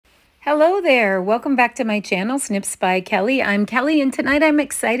Hello there. Welcome back to my channel, Snips by Kelly. I'm Kelly, and tonight I'm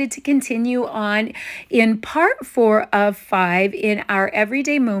excited to continue on in part 4 of 5 in our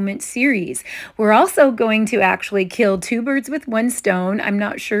Everyday Moments series. We're also going to actually kill two birds with one stone. I'm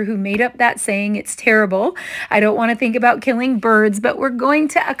not sure who made up that saying. It's terrible. I don't want to think about killing birds, but we're going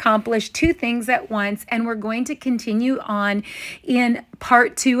to accomplish two things at once, and we're going to continue on in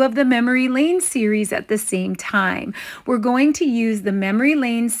part 2 of the Memory Lane series at the same time. We're going to use the Memory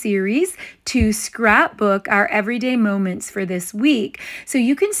Lane series to scrapbook our everyday moments for this week. So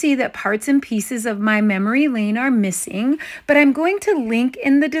you can see that parts and pieces of my memory lane are missing, but I'm going to link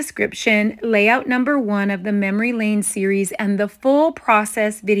in the description layout number 1 of the Memory Lane series and the full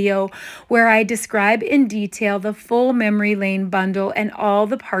process video where I describe in detail the full memory lane bundle and all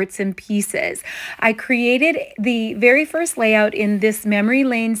the parts and pieces. I created the very first layout in this Memory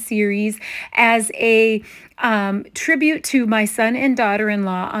Lane series as a tribute to my son and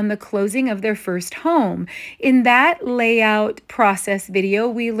daughter-in-law on the closing of their first home. In that layout process video,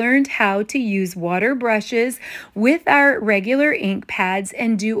 we learned how to use water brushes with our regular ink pads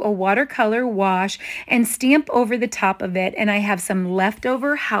and do a watercolor wash and stamp over the top of it. And I have some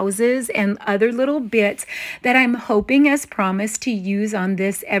leftover houses and other little bits that I'm hoping, as promised, to use on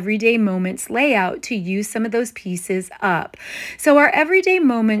this Everyday Moments layout to use some of those pieces up. So our Everyday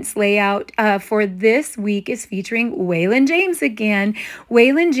Moments layout for this week is featuring Waylon James again.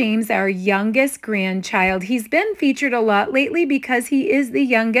 Waylon James, our youngest grandchild. He's been featured a lot lately because he is the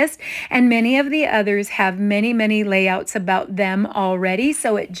youngest, and many of the others have many layouts about them already,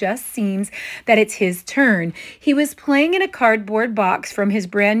 so it just seems that it's his turn. He was playing in a cardboard box from his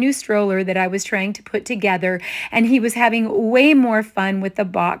brand new stroller that I was trying to put together, and he was having way more fun with the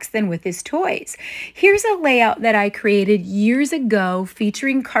box than with his toys. Here's a layout that I created years ago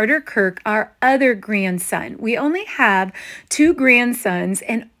featuring Carter Kirk, our other grandson. We only have 2 grandsons,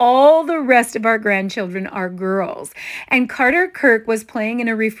 and all the rest of our grandchildren are girls. And Carter Kirk was playing in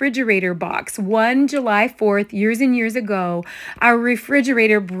a refrigerator box. One July 4th, years and years ago, our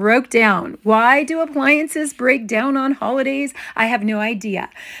refrigerator broke down. Why do appliances break down on holidays? I have no idea.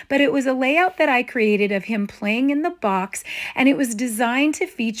 But it was a layout that I created of him playing in the box, and it was designed to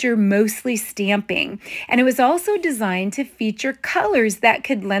feature mostly stamping. And it was also designed to feature colors that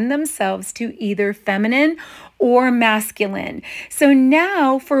could lend themselves to either feminine or masculine. So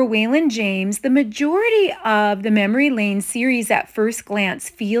now for Waylon James, the majority of the Memory Lane series at first glance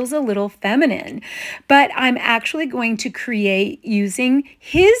feels a little feminine, but I'm actually going to create using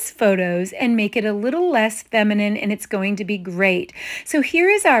his photos and make it a little less feminine, and it's going to be great. So here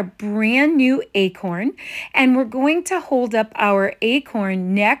is our brand new acorn, and we're going to hold up our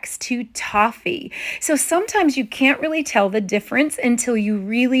acorn next to toffee. So sometimes you can't really tell the difference until you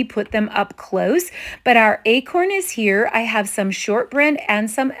really put them up close, but our acorn is here. I have some shortbread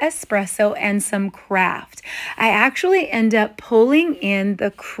and some espresso and some craft. I actually end up pulling in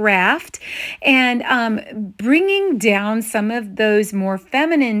the craft and bringing down some of those more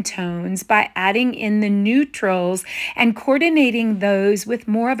feminine tones by adding in the neutrals and coordinating those with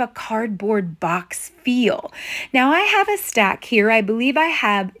more of a cardboard box feel. Now I have a stack here. I believe I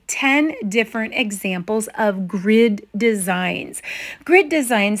have 10 different examples of grid designs. Grid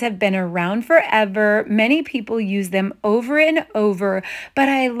designs have been around forever. Many people use them over and over, but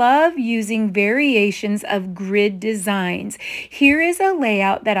I love using variations of grid designs. Here is a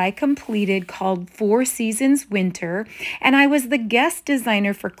layout that I completed called 4 Seasons Winter, and I was the guest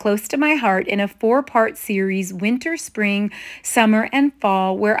designer for Close to My Heart in a 4-part series, Winter, Spring, Summer, and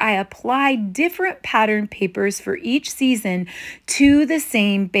Fall, where I applied different pattern papers for each season to the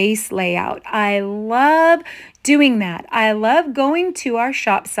same base layout. I love doing that. I love going to our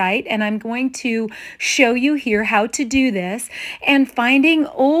shop site, and I'm going to show you here how to do this, and finding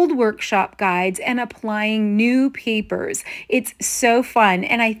old workshop guides and applying new papers. It's so fun,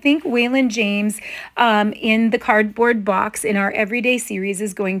 and I think Waylon James in the cardboard box in our everyday series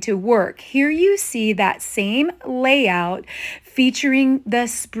is going to work. Here you see that same layout featuring the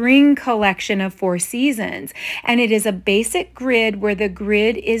spring collection of 4 seasons, and it is a basic grid where the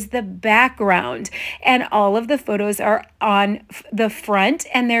grid is the background, and all of the photos are on the front,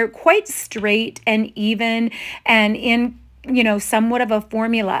 and they're quite straight and even and in somewhat of a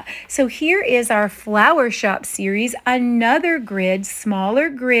formula. So here is our flower shop series, another grid, smaller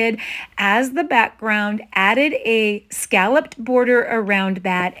grid as the background, added a scalloped border around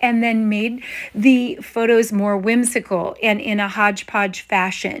that, and then made the photos more whimsical and in a hodgepodge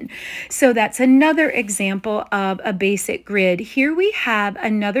fashion. So that's another example of a basic grid. Here we have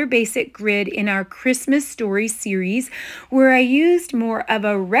another basic grid in our Christmas Story series where I used more of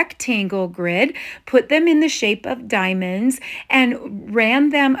a rectangle grid, put them in the shape of diamonds, lines and ran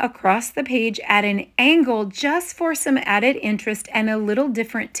them across the page at an angle just for some added interest and a little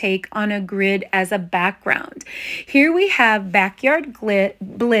different take on a grid as a background. Here we have Backyard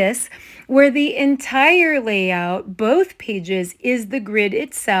Bliss, where the entire layout, both pages, is the grid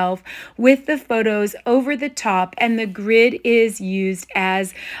itself with the photos over the top, and the grid is used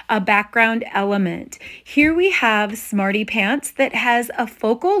as a background element. Here we have Smarty Pants that has a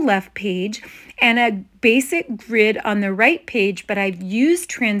focal left page and a basic grid on the right page, but I've used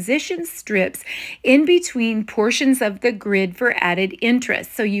transition strips in between portions of the grid for added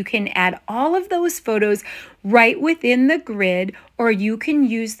interest. So you can add all of those photos right within the grid, or you can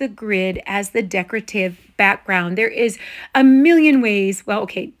use the grid as the decorative background. There is a million ways, well,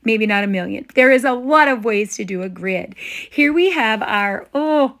 okay, maybe not a million. There is a lot of ways to do a grid. Here we have our,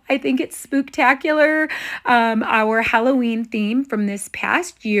 I think it's spooktacular, our Halloween theme from this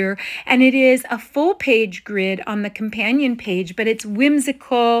past year, and it is a full page grid on the companion page, but it's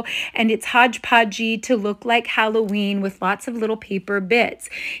whimsical and it's hodgepodgey to look like Halloween with lots of little paper bits.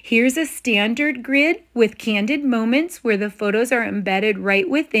 Here's a standard grid with candid moments where the photos are embedded right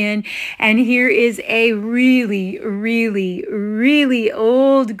within, and here is a really, really, really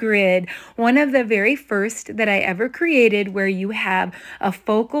old grid, one of the very first that I ever created, where you have a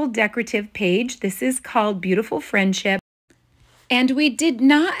focal decorative page. This is called Beautiful Friendship. And we did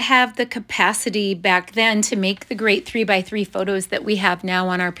not have the capacity back then to make the great 3x3 photos that we have now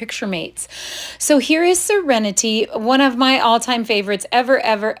on our picture mates. So here is Serenity, one of my all-time favorites ever,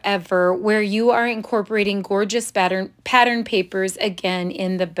 ever, ever, where you are incorporating gorgeous pattern papers again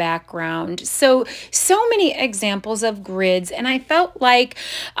in the background. So many examples of grids, and I felt like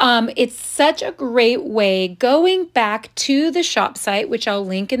it's such a great way going back to the shop site, which I'll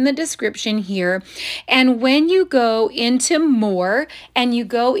link in the description here. And when you go into more and you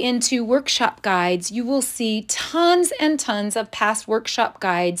go into workshop guides, you will see tons and tons of past workshop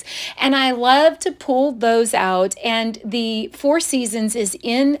guides, and I love to pull those out, and the Four Seasons is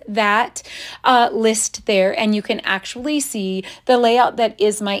in that list there, and you can actually see the layout that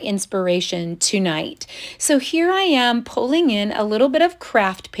is my inspiration tonight. So here I am pulling in a little bit of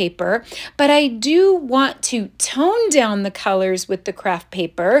craft paper, but I do want to tone down the colors with the craft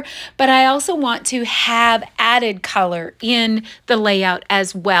paper, but I also want to have added color in the layout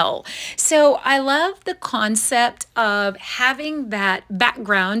as well. So I love the concept of having that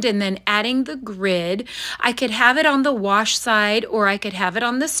background and then adding the grid. I could have it on the wash side or I could have it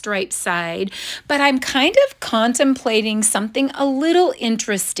on the stripe side, but I'm kind of contemplating something a little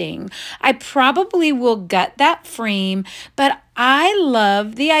interesting. I probably will gut that frame, but I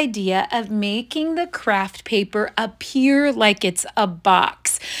love the idea of making the craft paper appear like it's a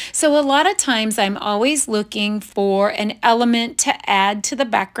box. So a lot of times I'm always looking for an element to add to the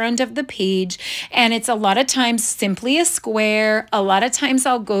background of the page, and it's a lot of times simply a square. A lot of times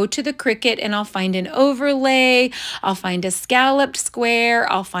I'll go to the Cricut and I'll find an overlay, I'll find a scalloped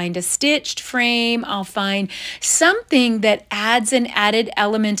square, I'll find a stitched frame, I'll find something that adds an added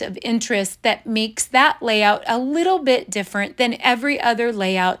element of interest that makes that layout a little bit different than every other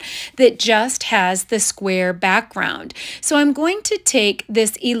layout that just has the square background. So I'm going to take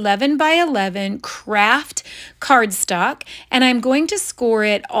this 11 by 11 craft cardstock and I'm going to score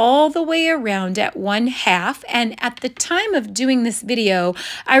it all the way around at 1/2. And at the time of doing this video,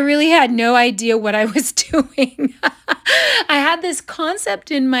 I really had no idea what I was doing. I had this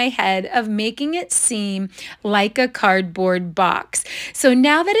concept in my head of making it seem like a cardboard box. So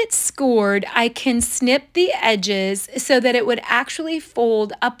now that it's scored, I can snip the edges so that it would actually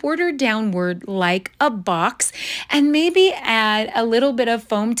fold upward or downward like a box, and maybe add a little bit of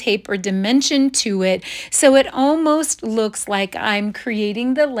foam tape or dimension to it so it almost looks like I'm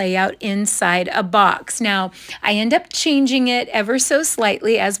creating the layout inside a box. Now, I end up changing it ever so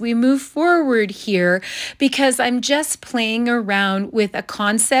slightly as we move forward here because I'm just playing around with a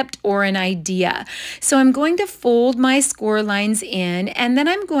concept or an idea. So I'm going to fold my score lines in, and then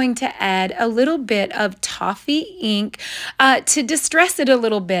I'm going to add a little bit of toffee ink to distress it a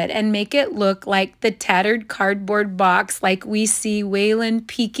little bit and make it look like the tattered cardboard box like we see Waylon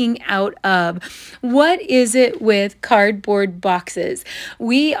peeking out of. What is it with cardboard boxes?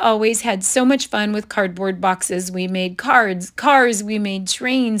 We always had so much fun with cardboard boxes. We made cars, we made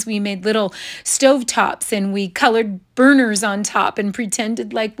trains, we made little stovetops, and we colored burners on top and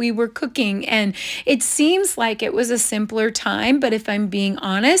pretended like we were cooking. And it seems like it was a simpler time, but if I'm being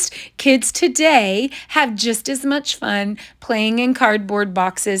honest, kids today have just as much fun playing in cardboard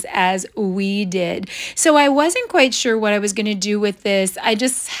boxes as we did. So I wasn't quite sure what I was going to do with this I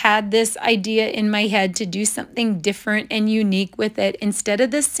just had this idea in my head to do something different and unique with it instead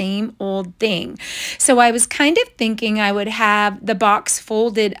of the same old thing. So I was kind of thinking I would have the box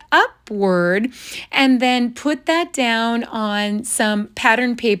folded upward and then put that down on some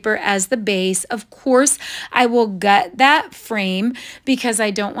pattern paper as the base. Of course, I will gut that frame because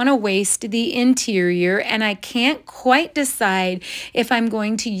I don't want to waste the interior, and I can't quite decide if I'm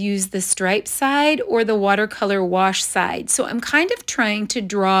going to use the stripe side or the watercolor wash side. So I'm kind of trying to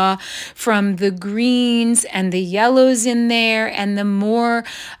draw from the greens and the yellows in there and the more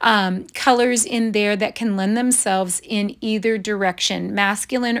colors in there that can lend themselves in either direction,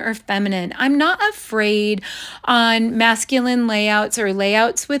 masculine or feminine. I'm not afraid on masculine layouts or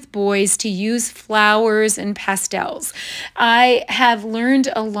layouts with boys to use flowers and pastels. I have learned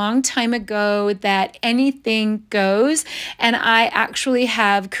a long time ago that anything goes, and I actually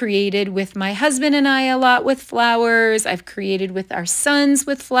have created with my husband and I a lot with flowers. I've created with our sons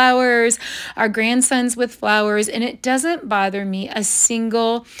with flowers, our grandsons with flowers, and it doesn't bother me a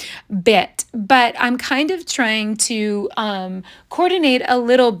single bit. But I'm kind of trying to coordinate a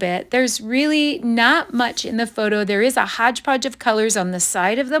little bit. There's really not much in the photo. There is a hodgepodge of colors on the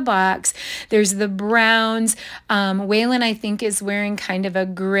side of the box. There's the browns. Waylon, I think, is wearing kind of a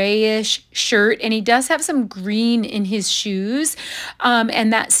grayish shirt, and he does have some green in his shoes,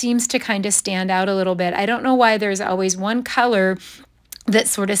 and that seems to kind of stand out a little bit. I don't know why there's always one color that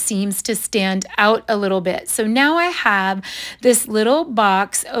sort of seems to stand out a little bit. So now I have this little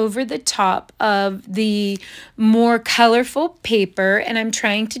box over the top of the more colorful paper, and I'm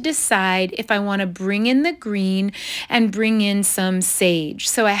trying to decide if I want to bring in the green and bring in some sage.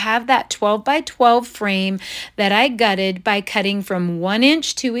 So I have that 12 by 12 frame that I gutted by cutting from 1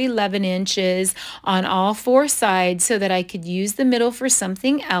 inch to 11 inches on all 4 sides so that I could use the middle for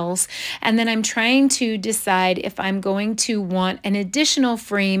something else. And then I'm trying to decide if I'm going to want an additional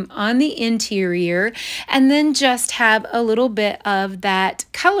frame on the interior and then just have a little bit of that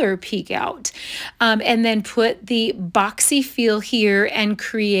color peek out, and then put the boxy feel here and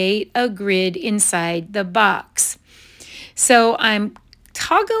create a grid inside the box. So I'm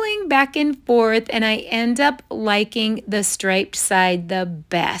toggling back and forth, and I end up liking the striped side the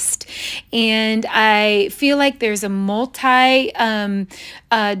best. And I feel like there's a multi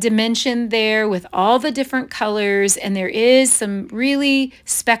dimension there with all the different colors, and there is some really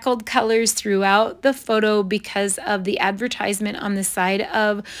speckled colors throughout the photo because of the advertisement on the side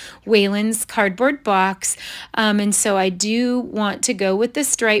of Waylon's cardboard box. And so I do want to go with the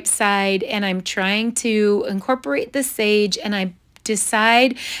striped side, and I'm trying to incorporate the sage, and I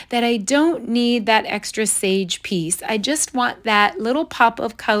decide that I don't need that extra sage piece. I just want that little pop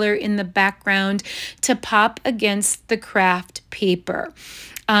of color in the background to pop against the craft paper.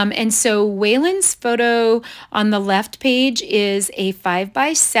 And so Waylon's photo on the left page is a 5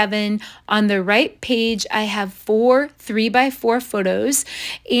 by 7. On the right page, I have 4 3 by 4 photos.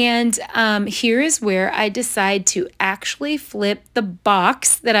 And here is where I decide to actually flip the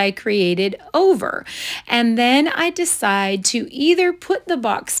box that I created over. And then I decide to either put the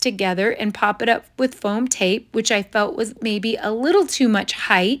box together and pop it up with foam tape, which I felt was maybe a little too much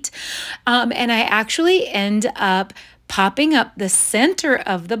height. And I actually end up popping up the center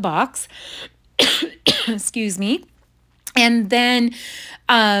of the box, excuse me, and then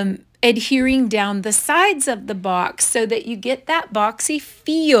adhering down the sides of the box so that you get that boxy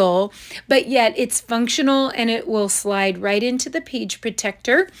feel, but yet it's functional and it will slide right into the page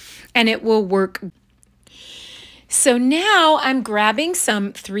protector and it will work. So now I'm grabbing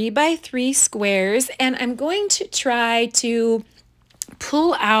some 3 by 3 squares, and I'm going to try to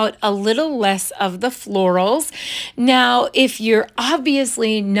pull out a little less of the florals. Now, if you're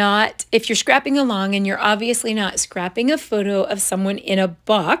scrapping along and you're obviously not scrapping a photo of someone in a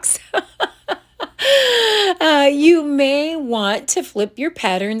box, you may want to flip your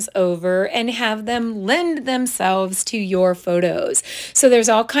patterns over and have them lend themselves to your photos. So there's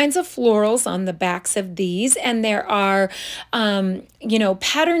all kinds of florals on the backs of these, and there are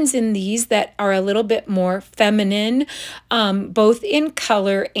patterns in these that are a little bit more feminine, both in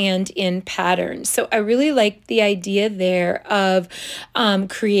color and in pattern. So I really like the idea there of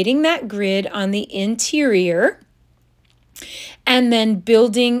creating that grid on the interior and then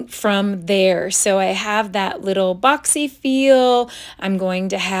building from there. So I have that little boxy feel. I'm going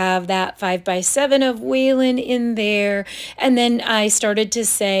to have that 5 by 7 of Waylon in there. And then I started to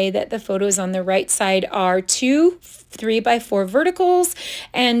say that the photos on the right side are 2 3 by 4 verticals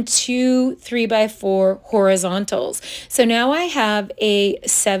and 2 3 by 4 horizontals. So now I have a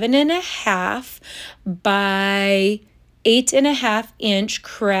 7.5 by 8.5 inch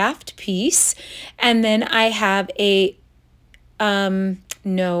craft piece, and then I have a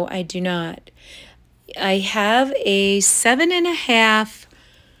No, I do not. I have a 7.5,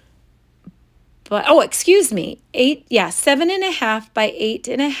 but oh, excuse me, 7.5 by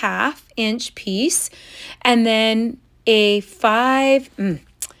 8.5 inch piece, and then a 5.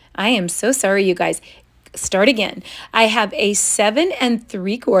 I am so sorry, you guys. Start again. I have a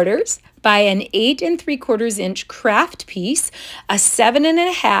 7.75 by an 8.75 inch craft piece, a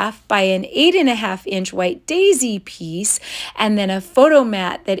 7.5 by an 8.5 inch white daisy piece, and then a photo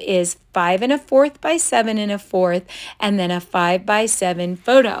mat that is 5.25 by 7.25, and then a 5 by 7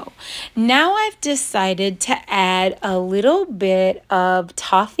 photo. Now I've decided to add a little bit of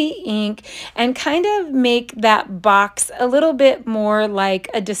toffee ink and kind of make that box a little bit more like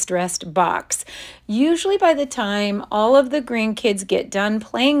a distressed box. Usually by the time all of the grandkids get done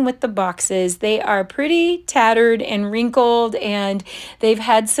playing with the boxes, they are pretty tattered and wrinkled, and they've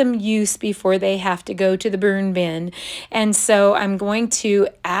had some use before they have to go to the burn bin. And so I'm going to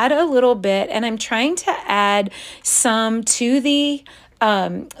add a little bit, and I'm trying to add some to the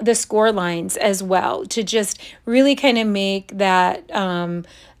score lines as well, to just really kind of make that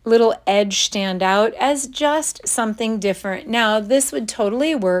little edge stand out as just something different. Now, this would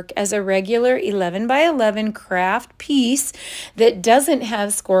totally work as a regular 11 by 11 craft piece that doesn't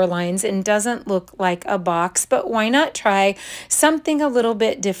have score lines and doesn't look like a box, but why not try something a little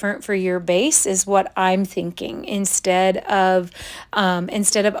bit different for your base is what I'm thinking, instead of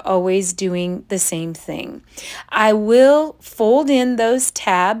always doing the same thing. I will fold in those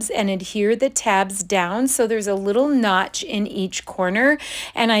tabs and adhere the tabs down so there's a little notch in each corner,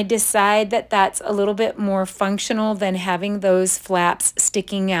 and I decide that that's a little bit more functional than having those flaps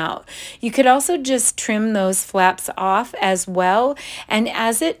sticking out. You could also just trim those flaps off as well, and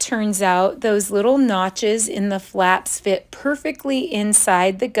as it turns out, those little notches in the flaps fit perfectly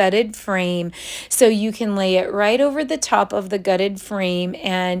inside the gutted frame, so you can lay it right over the top of the gutted frame,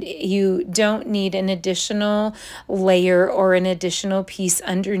 and you don't need an additional layer or an additional piece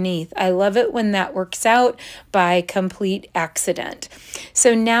underneath. I love it when that works out by complete accident.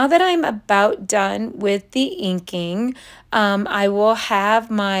 So now that I'm about done with the inking, I will have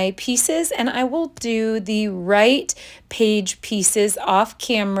my pieces, and I will do the right page pieces off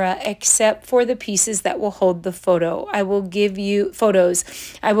camera except for the pieces that will hold the photo. I will give you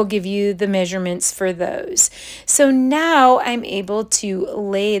the measurements for those. So now I'm able to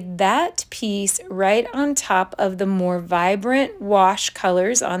lay that piece right on top of the more vibrant wash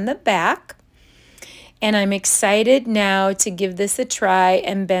colors on the back. And I'm excited now to give this a try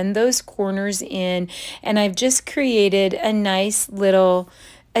and bend those corners in. And I've just created a nice little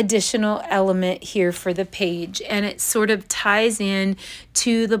additional element here for the page. And it sort of ties in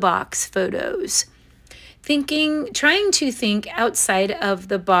to the box photos. Trying to think outside of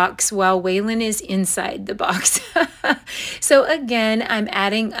the box while Waylon is inside the box. So again, I'm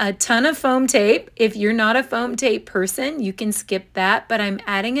adding a ton of foam tape. If you're not a foam tape person, you can skip that, but I'm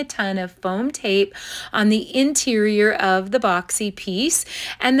adding a ton of foam tape on the interior of the boxy piece.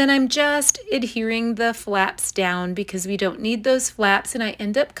 And then I'm just adhering the flaps down because we don't need those flaps, and I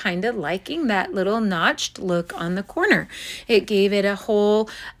end up kind of liking that little notched look on the corner. It gave it a whole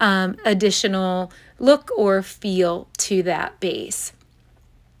additional look or feel to that base.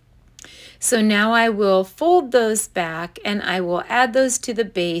 So now I will fold those back, and I will add those to the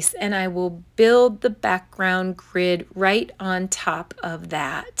base, and I will build the background grid right on top of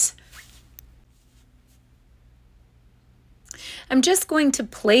that. I'm just going to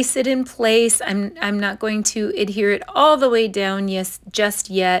place it in place. I'm not going to adhere it all the way down just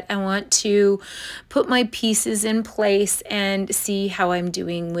yet. I want to put my pieces in place and see how I'm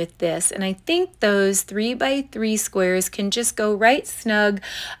doing with this. And I think those 3 by 3 squares can just go right snug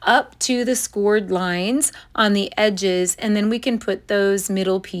up to the scored lines on the edges, and then we can put those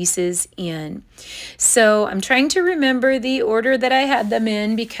middle pieces in. So I'm trying to remember the order that I had them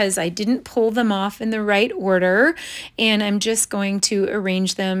in because I didn't pull them off in the right order, and I'm just going to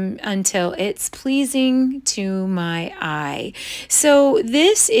arrange them until it's pleasing to my eye. So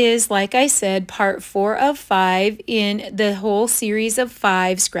this is, like I said, part 4 of 5 in the whole series of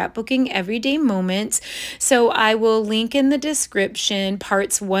 5 Scrapbooking Everyday Moments. So I will link in the description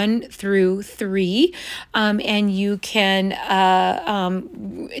parts 1 through 3, and you can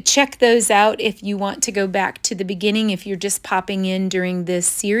check those out if you want to go back to the beginning if you're just popping in during this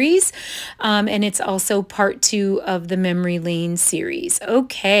series. And it's also part 2 of the memory lane Green series.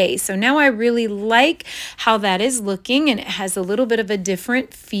 Okay, so now I really like how that is looking, and it has a little bit of a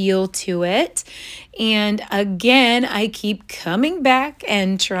different feel to it. And again, I keep coming back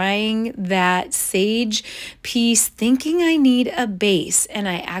and trying that sage piece, thinking I need a base, and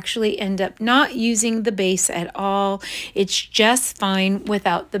I actually end up not using the base at all. It's just fine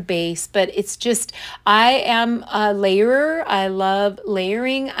without the base, but it's just, I am a layerer. I love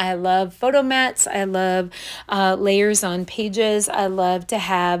layering. I love photo mats. I love layers on pages. I love to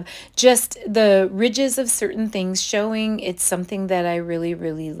have just the ridges of certain things showing. It's something that I really,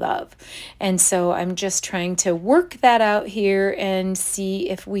 really love. And so I'm just trying to work that out here and see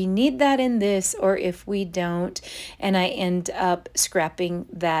if we need that in this or if we don't. And I end up scrapping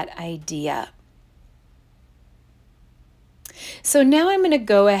that idea. So now I'm going to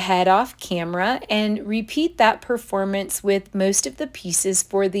go ahead off camera and repeat that performance with most of the pieces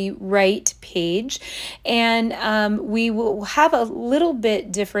for the right page. And we will have a little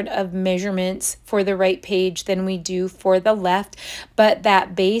bit different of measurements for the right page than we do for the left. But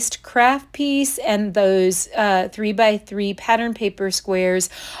that based craft piece and those 3x3 pattern paper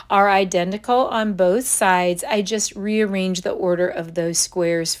squares are identical on both sides. I just rearranged the order of those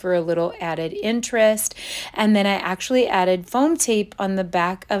squares for a little added interest. And then I actually added foam tape on the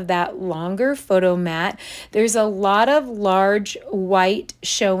back of that longer photo mat. There's a lot of large white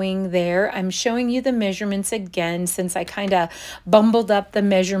showing there. I'm showing you the measurements again since I kind of bumbled up the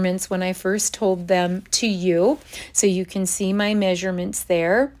measurements when I first told them to you. So you can see my measurements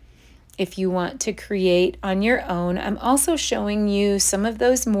there if you want to create on your own. I'm also showing you some of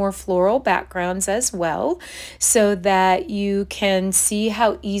those more floral backgrounds as well so that you can see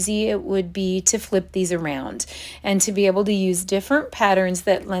how easy it would be to flip these around and to be able to use different patterns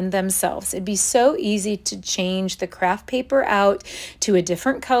that lend themselves. It'd be so easy to change the craft paper out to a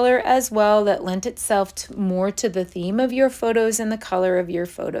different color as well that lent itself more to the theme of your photos and the color of your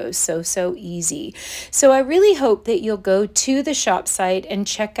photos. So easy. So I really hope that you'll go to the shop site and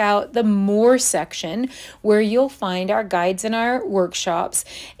check out the More section where you'll find our guides and our workshops.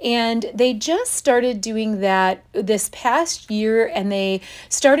 And they just started doing that this past year, and they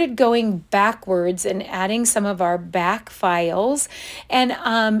started going backwards and adding some of our back files. And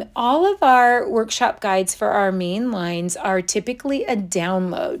all of our workshop guides for our main lines are typically a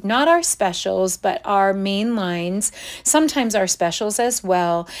download, not our specials, but our main lines, sometimes our specials as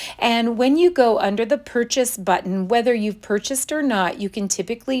well. And when you go under the purchase button, whether you've purchased or not, you can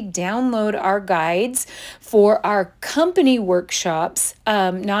typically download our guides for our company workshops,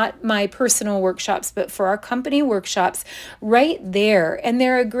 not my personal workshops, but for our company workshops right there. And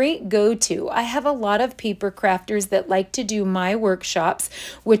they're a great go-to. I have a lot of paper crafters that like to do my workshops,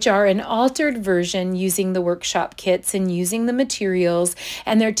 which are an altered version using the workshop kits and using the materials.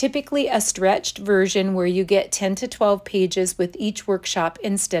 And they're typically a stretched version where you get 10 to 12 pages with each workshop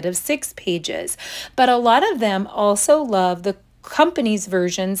instead of 6 pages. But a lot of them also love the company's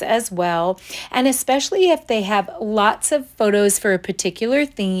versions as well, and especially if they have lots of photos for a particular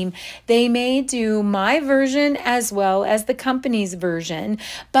theme, they may do my version as well as the company's version.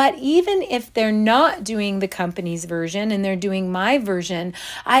 But even if they're not doing the company's version and they're doing my version,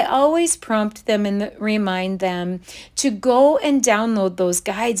 I always prompt them and remind them to go and download those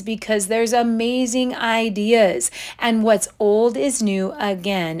guides because there's amazing ideas, and what's old is new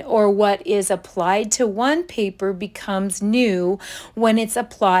again, or what is applied to one paper becomes new when it's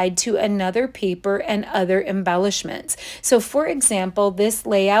applied to another paper and other embellishments. So for example, this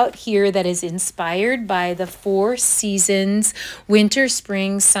layout here that is inspired by the 4 seasons, winter,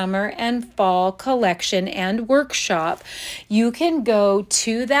 spring, summer, and fall collection and workshop, you can go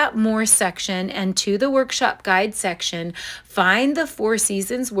to that More section and to the workshop guide section, find the 4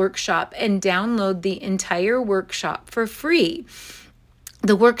 seasons workshop, and download the entire workshop for free.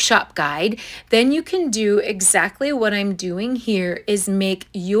 The workshop guide, then you can do exactly what I'm doing here, is make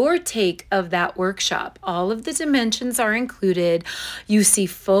your take of that workshop. All of the dimensions are included. You see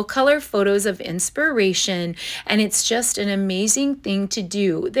full color photos of inspiration, and it's just an amazing thing to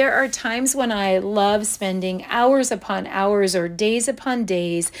do. There are times when I love spending hours upon hours or days upon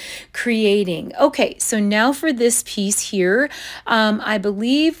days creating. Okay, so now for this piece here, I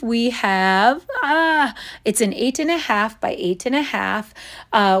believe we have, it's an 8.5 by 8.5.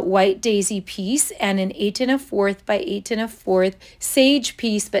 White daisy piece and an 8 1/4 by 8 1/4 sage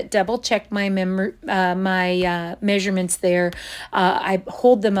piece, but double check my measurements there. I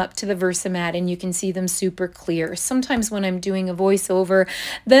hold them up to the Versamat and you can see them super clear. Sometimes when I'm doing a voiceover,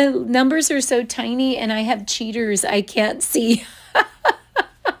 the numbers are so tiny and I have cheaters I can't see.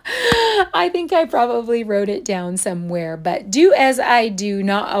 I think I probably wrote it down somewhere, but do as I do,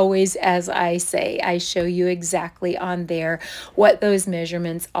 not always as I say. I show you exactly on there what those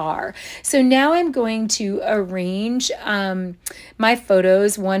measurements are. So now I'm going to arrange my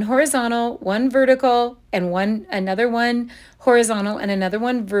photos, one horizontal, one vertical, and another one horizontal and another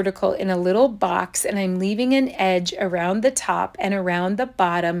one vertical in a little box, and I'm leaving an edge around the top and around the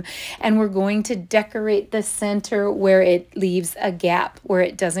bottom, and we're going to decorate the center where it leaves a gap where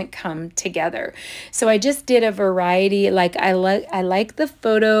it doesn't come together. So I just did a variety. Like I like the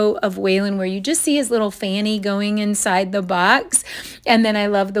photo of Waylon where you just see his little fanny going inside the box, and then I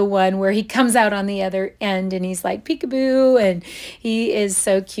love the one where he comes out on the other end and he's like peekaboo, and he is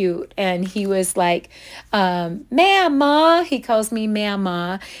so cute. And he was like, Mama. He calls me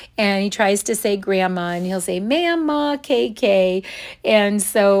Mama, and he tries to say Grandma, and he'll say Mama KK. And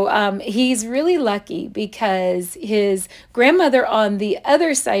so he's really lucky because his grandmother on the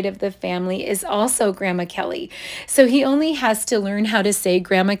other side of the family is also Grandma Kelly. So he only has to learn how to say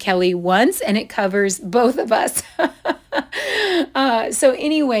Grandma Kelly once, and it covers both of us. So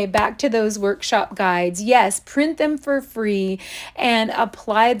anyway, back to those workshop guides. Yes, print them for free and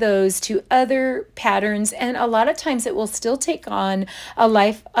apply those to other patterns. And a lot of times it will still take on a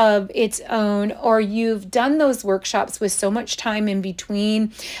life of its own, or you've done those workshops with so much time in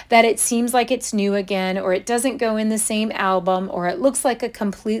between that it seems like it's new again, or it doesn't go in the same album, or it looks like a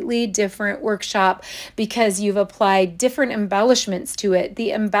completely different workshop because you've applied different embellishments to it.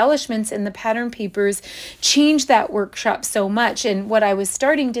 The embellishments in the pattern papers change that workshop so much. And what I was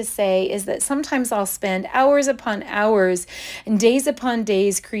starting to say is that sometimes I'll spend hours upon hours and days upon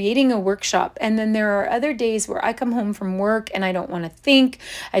days creating a workshop, and then there are other days where I come home from work and I don't want to think,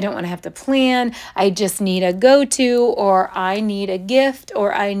 I don't want to have to plan, I just need a go-to, or I need a gift,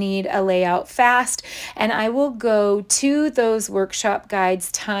 or I need a layout fast, and I will go to those workshop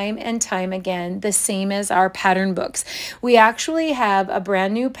guides time and time again, the same as our pattern books. We actually have a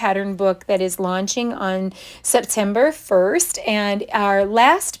brand new pattern book that is launching on September 1st, and our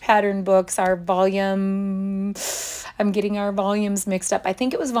last pattern books, our volume, I'm getting our volumes mixed up. I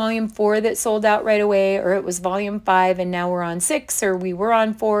think it was volume 4 that sold out right away, or it was volume 5 and now we're on 6, or we were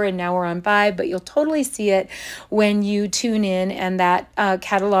on 4 and now we're on 5, but you'll totally see it when you tune in and that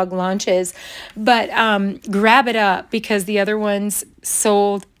catalog launches. But grab it up because the other ones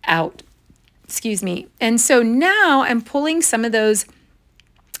sold out. Excuse me. And so now I'm pulling some of those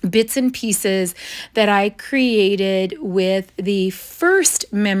bits and pieces that I created with the first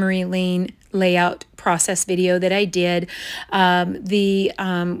memory lane layout process video that I did, the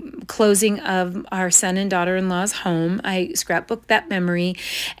closing of our son and daughter-in-law's home. I scrapbooked that memory,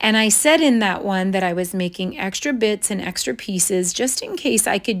 and I said in that one that I was making extra bits and extra pieces just in case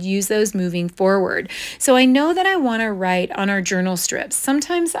I could use those moving forward. So I know that I want to write on our journal strips.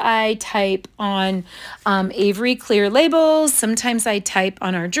 Sometimes I type on Avery clear labels, sometimes I type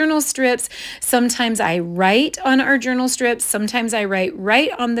on our journal strips, sometimes I write on our journal strips, sometimes I write right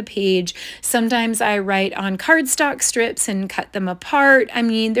on the page, sometimes I write on cardstock strips and cut them apart. I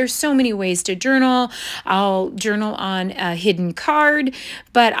mean, there's so many ways to journal. I'll journal on a hidden card,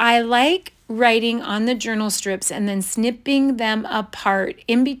 but I like writing on the journal strips and then snipping them apart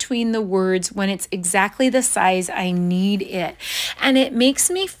in between the words when it's exactly the size I need it. And it makes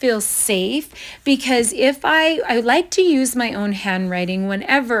me feel safe because if I like to use my own handwriting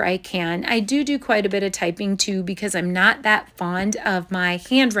whenever I can. I do quite a bit of typing too because I'm not that fond of my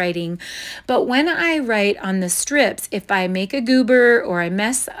handwriting. But when I write on the strips, if I make a goober or I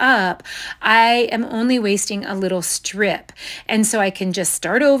mess up, I am only wasting a little strip. And so I can just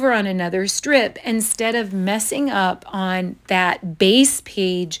start over on another strip instead of messing up on that base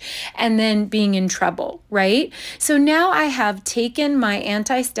page and then being in trouble, right? So now I have taken my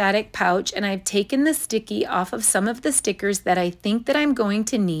anti-static pouch and I've taken the sticky off of some of the stickers that I think that I'm going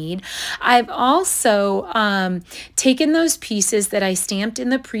to need. I've also taken those pieces that I stamped in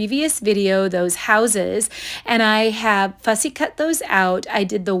the previous video, those houses, and I have fussy cut those out. I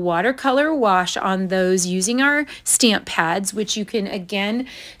did the watercolor wash on those using our stamp pads, which you can again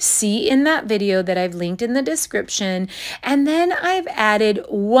see in that video that I've linked in the description. And then I've added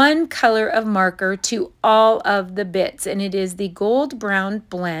one color of marker to all of the bits, and it is the gold brown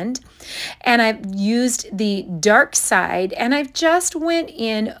blend. And I've used the dark side, and I've just went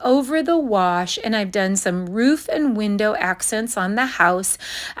in over the wash, and I've done some roof and window accents on the house.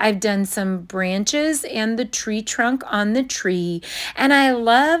 I've done some branches and the tree trunk on the tree. And I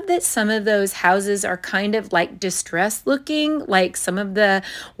love that some of those houses are kind of like distressed looking, like some of the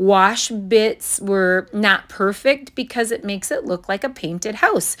wash bits were not perfect because it makes it look like a painted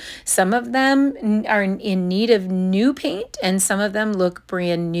house. Some of them are in need of new paint and some of them look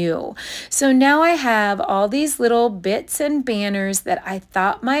brand new. So now I have all these little bits and banners that I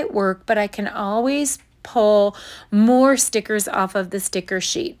thought might work, but I can always pull more stickers off of the sticker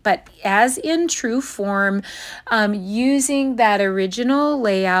sheet. But as in true form, using that original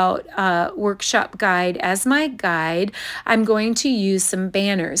layout workshop guide as my guide, I'm going to use some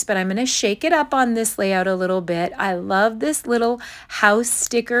banners, but I'm going to shake it up on this layout a little bit. I love this little house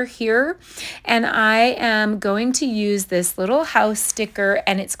sticker here, and I am going to use this little house sticker,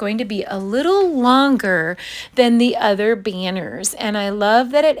 and it's going to be a little longer than the other banners, and I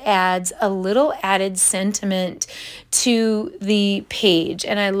love that it adds a little added sentiment to the page.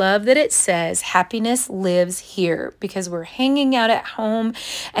 And I love that it says happiness lives here, because we're hanging out at home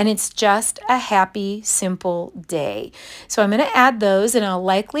and it's just a happy, simple day. So I'm going to add those, and I'll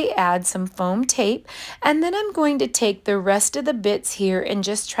likely add some foam tape, and then I'm going to take the rest of the bits here and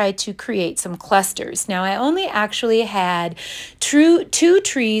just try to create some clusters. Now I only actually had two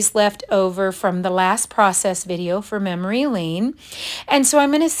trees left over from the last process video for memory lane, and so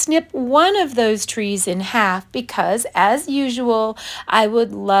I'm going to snip one of those trees in half, because as usual I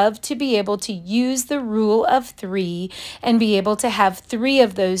would love to be able to use the rule of 3 and be able to have 3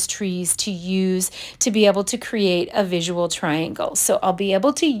 of those trees to use to be able to create a visual triangle. So I'll be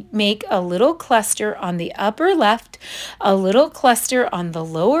able to make a little cluster on the upper left, a little cluster on the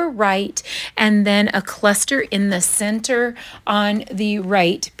lower right, and then a cluster in the center on the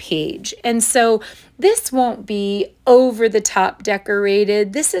right page. And so this won't be over the top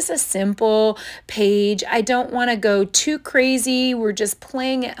decorated. This is a simple page. I don't want to go too crazy. We're just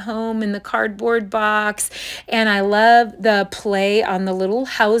playing at home in the cardboard box. And I love the play on the little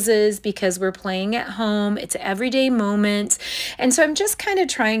houses because we're playing at home. It's everyday moments. And so I'm just kind of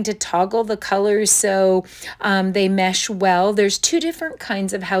trying to toggle the colors so they mesh well. There's 2 different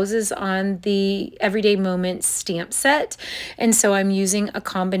kinds of houses on the Everyday Moments stamp set. And so I'm using a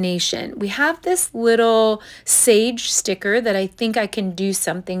combination. We have this little sage sticker that I think I can do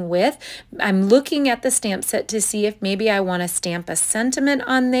something with. I'm looking at the stamp set to see if maybe I want to stamp a sentiment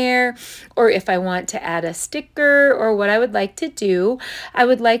on there, or if I want to add a sticker, or what I would like to do. I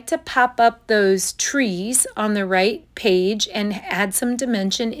would like to pop up those trees on the right page and add some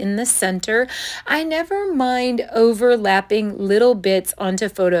dimension in the center. I never mind overlapping little bits onto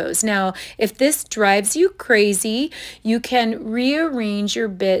photos. Now, if this drives you crazy, you can rearrange your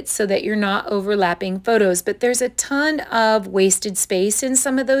bits so that you're not overlapping photos, but there's a ton of wasted space in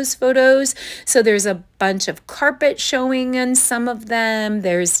some of those photos. So there's a bunch of carpet showing in some of them.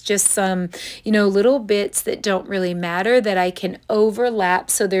 There's just some, little bits that don't really matter that I can overlap.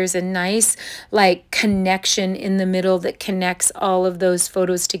 So there's a nice connection in the middle that connects all of those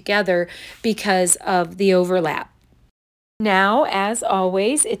photos together because of the overlap. Now, as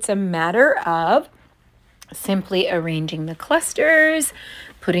always, it's a matter of simply arranging the clusters,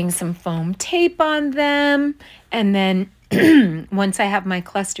 putting some foam tape on them, and then once I have my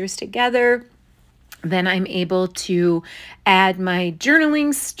clusters together, then I'm able to add my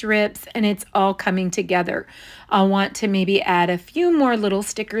journaling strips, and it's all coming together. I'll want to maybe add a few more little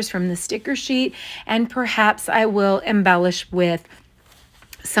stickers from the sticker sheet, and perhaps I will embellish with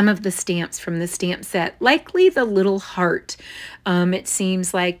some of the stamps from the stamp set, likely the little heart. It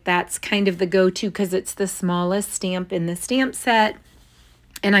seems like that's kind of the go-to because it's the smallest stamp in the stamp set,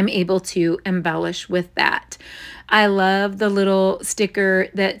 and I'm able to embellish with that. I love the little sticker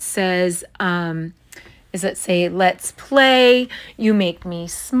that says, let's play, you make me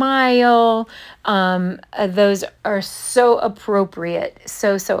smile. Those are so appropriate,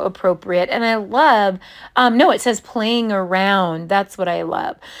 so appropriate. And I love, no, it says playing around. That's what I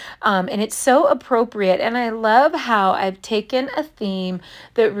love. And it's so appropriate. And I love how I've taken a theme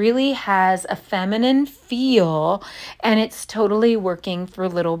that really has a feminine feel, and it's totally working for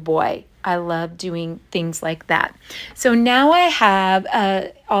little boy. I love doing things like that. So now I have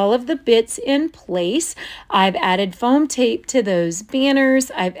all of the bits in place. I've added foam tape to those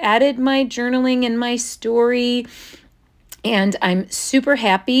banners. I've added my journaling and my story. And I'm super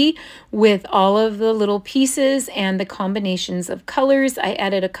happy with all of the little pieces and the combinations of colors. I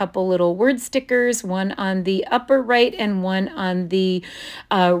added a couple little word stickers, one on the upper right and one on the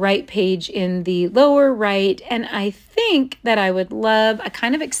right page in the lower right. And I think that I would love, I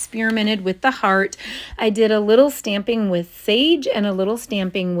kind of experimented with the heart. I did a little stamping with sage and a little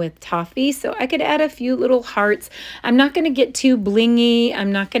stamping with toffee, so I could add a few little hearts. I'm not going to get too blingy.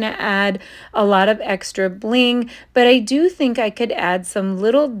 I'm not going to add a lot of extra bling, but I do think I could add some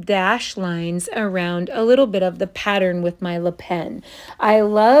little dash lines around a little bit of the pattern with my Le Pen. I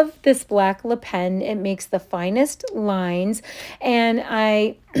love this black Le Pen. It makes the finest lines, and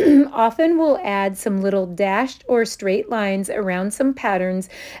I often will add some little dashed or straight lines around some patterns,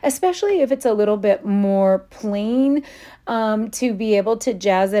 especially if it's a little bit more plain, to be able to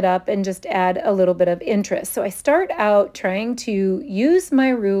jazz it up and just add a little bit of interest. So I start out trying to use my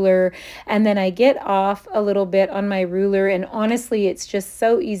ruler, and then I get off a little bit on my ruler, and honestly it's just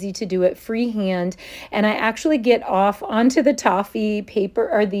so easy to do it freehand, and I actually get off onto the toffee paper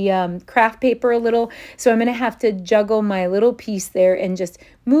or the craft paper a little, so I'm going to have to juggle my little piece there and just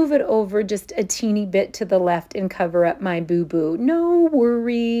move it over just a teeny bit to the left and cover up my boo-boo. No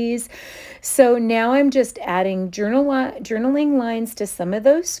worries. So now I'm just adding journaling lines to some of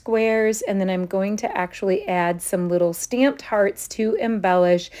those squares, and then I'm going to actually add some little stamped hearts to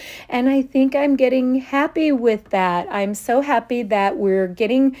embellish, and I think I'm getting happy with that. I'm so happy that we're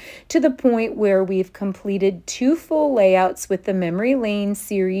getting to the point where we've completed 2 full layouts with the Memory Lane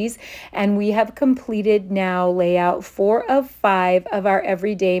series, and we have completed now layout 4 of 5 of our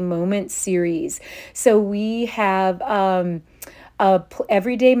Everyday Moments series. So we have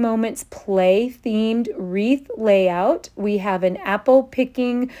Everyday Moments play themed wreath layout. We have an apple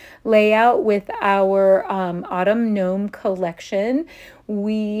picking layout with our autumn gnome collection.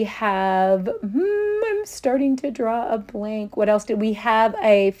 We have, I'm starting to draw a blank. What else did we have?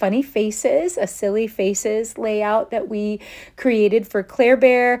 A funny faces, a silly faces layout that we created for Claire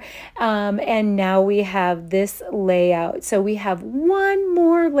Bear. And now we have this layout. So we have one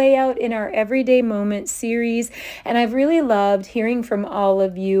more layout in our Everyday Moments series. And I've really loved hearing from all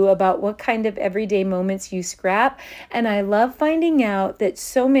of you about what kind of everyday moments you scrap. And I love finding out that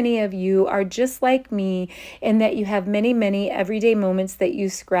so many of you are just like me in that you have many, many everyday moments that you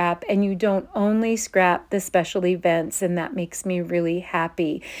scrap, and you don't only scrap the special events, and that makes me really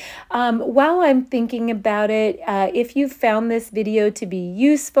happy. While I'm thinking about it, if you've found this video to be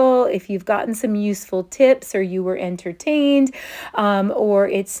useful, if you've gotten some useful tips, or you were entertained, or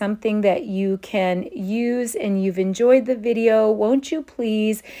it's something that you can use and you've enjoyed the video, won't you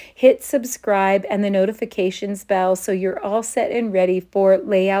please hit subscribe and the notifications bell so you're all set and ready for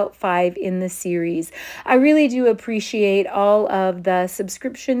layout 5 in the series. I really do appreciate all of the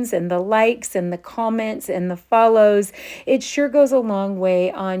subscriptions and the likes and the comments and the follows. It sure goes a long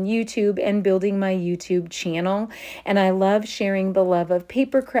way on YouTube and building my YouTube channel. And I love sharing the love of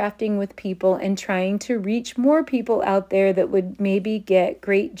paper crafting with people and trying to reach more people out there that would maybe get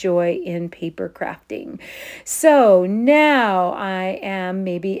great joy in paper crafting. So now I am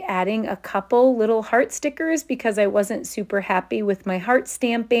maybe adding a couple little heart stickers because I wasn't super happy with my heart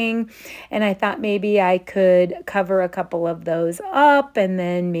stamping, and I thought maybe I could cover a couple of those up, and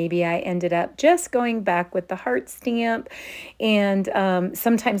then maybe I ended up just going back with the heart stamp. And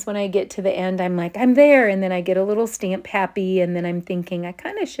sometimes when I get to the end, I'm like, I'm there, and then I get a little stamp happy, and then I'm thinking I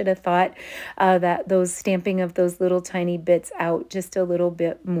kind of should have thought that those stamping of those little tiny bits out just a little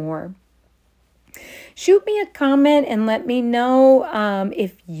bit more. Shoot me a comment and let me know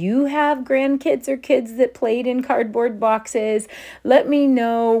if you have grandkids or kids that played in cardboard boxes. Let me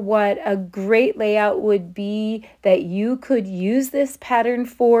know what a great layout would be that you could use this pattern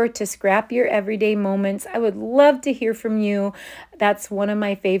for to scrap your everyday moments. I would love to hear from you. That's one of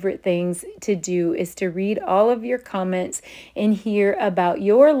my favorite things to do, is to read all of your comments and hear about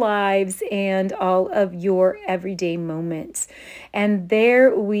your lives and all of your everyday moments. And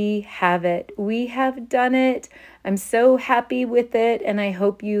there we have it. We have done it. I'm so happy with it, and I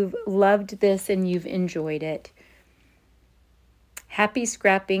hope you've loved this and you've enjoyed it. Happy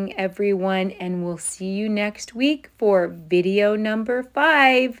scrapping, everyone, and we'll see you next week for video number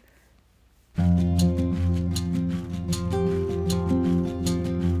 5.